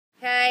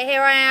Okay,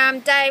 here I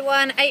am, day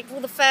 1, April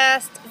the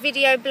 1st,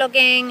 video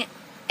blogging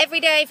every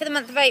day for the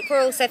month of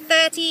April, so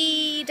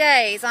 30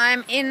 days.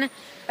 I'm in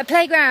a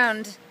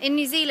playground in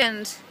New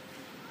Zealand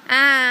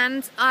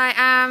and I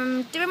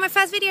am doing my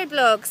first video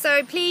blog,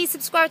 so please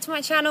subscribe to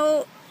my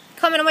channel,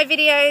 comment on my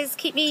videos,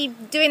 keep me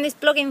doing this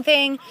blogging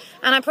thing,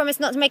 and I promise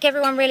not to make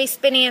everyone really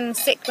spinny and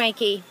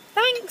sick-makey.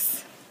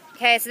 Thanks!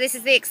 Okay, so this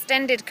is the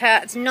extended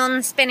cut,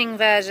 non-spinning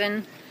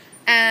version.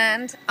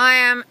 And I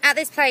am at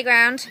this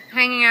playground,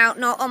 hanging out,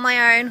 not on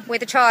my own,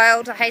 with a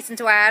child, I hasten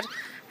to add,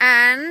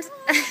 and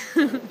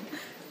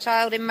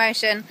child in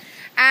motion.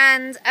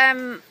 And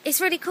it's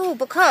really cool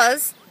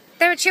because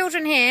there are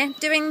children here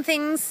doing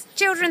things,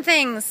 children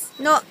things,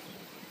 not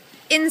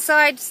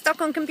inside stuck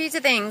on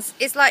computer things.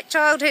 It's like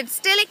childhood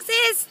still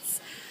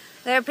exists.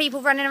 There are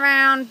people running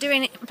around,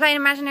 playing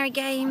imaginary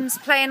games,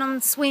 playing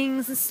on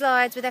swings and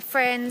slides with their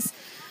friends,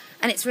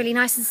 and it's really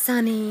nice and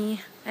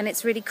sunny, and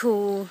it's really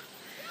cool.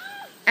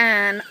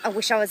 And I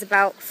wish I was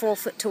about 4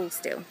 foot tall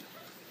still.